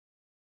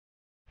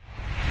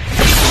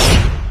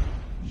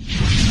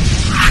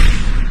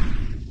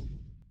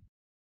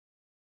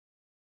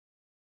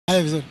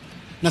Haya vizuri.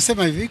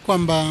 Nasema hivi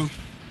kwamba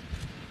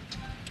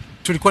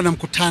tulikuwa na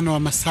mkutano wa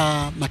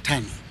masaa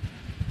 5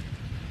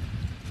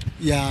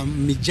 ya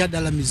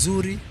mijadala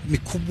mizuri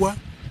mikubwa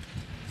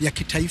ya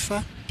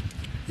kitaifa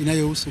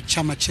inayohusu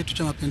chama chetu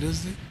cha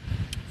Mapinduzi,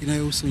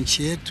 inayohusu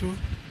nchi yetu,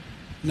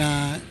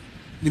 na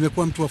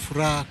nimekuwa mtu wa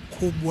furaha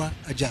kubwa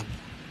ajabu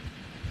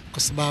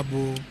kwa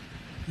sababu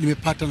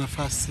nimepata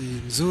nafasi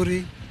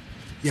nzuri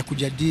ya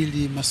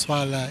kujadili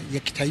masuala ya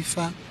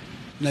kitaifa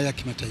na ya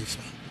kimataifa.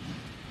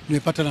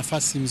 Nimepata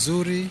nafasi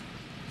nzuri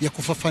ya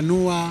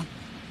kufafanua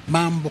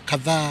mambo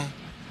kadhaa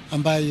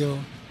ambayo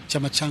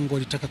chama changu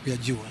litaka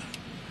kuyajua.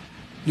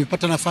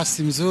 Nimepata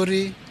nafasi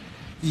nzuri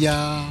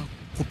ya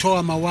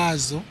kutoa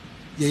mawazo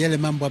ya yale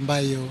mambo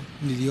ambayo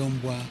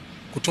niliombwa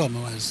kutoa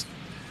mawazo.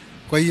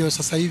 Kwa hiyo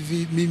sasa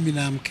hivi mimi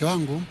na mke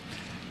wangu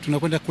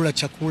tunakwenda kula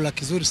chakula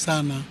kizuri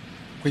sana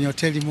kwenye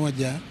hoteli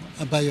moja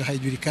ambayo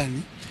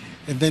haijulikani.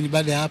 And then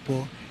baada ya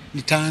hapo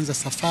nitaanza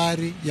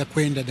safari ya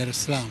kwenda Dar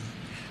es Salaam.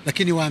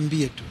 Lakini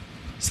waambie tu,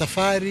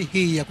 safari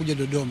hii ya kuja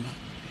Dodoma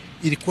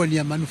ilikuwa ni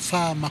ya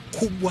manufaa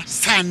makubwa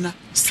sana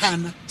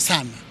sana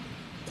sana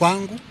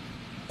kwangu,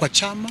 kwa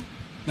chama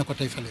na kwa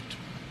taifa letu.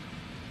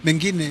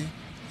 Mengine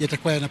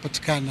yatakuwa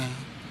yanapatikana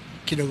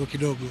kidogo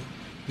kidogo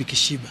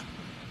nikishiba.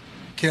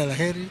 Kila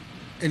laheri,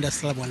 and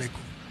assalamu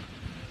alaikum.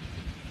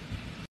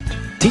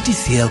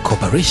 TTCL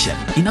Corporation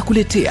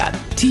inakuletea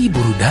T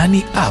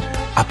Burudani App,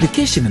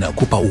 application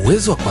inayokupa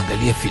uwezo wa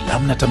kuangalia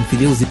filamu na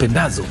tamthilia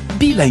uzipendazo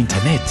bila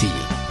interneti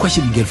kwa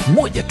shilingi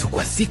 1,000 tu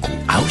kwa siku,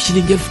 au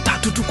shilingi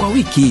 3,000 tu kwa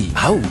wiki,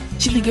 au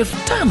shilingi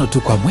 5,000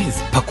 tu kwa mwezi.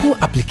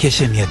 Pakua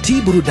application ya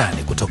T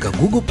Burudani kutoka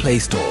Google Play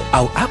Store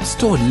au App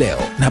Store leo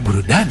na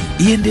burudani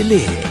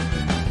iendelee.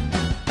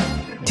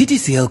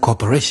 TTCL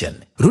Corporation,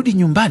 rudi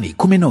nyumbani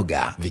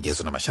kumenoga.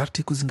 Vigezo na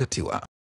masharti kuzingatiwa.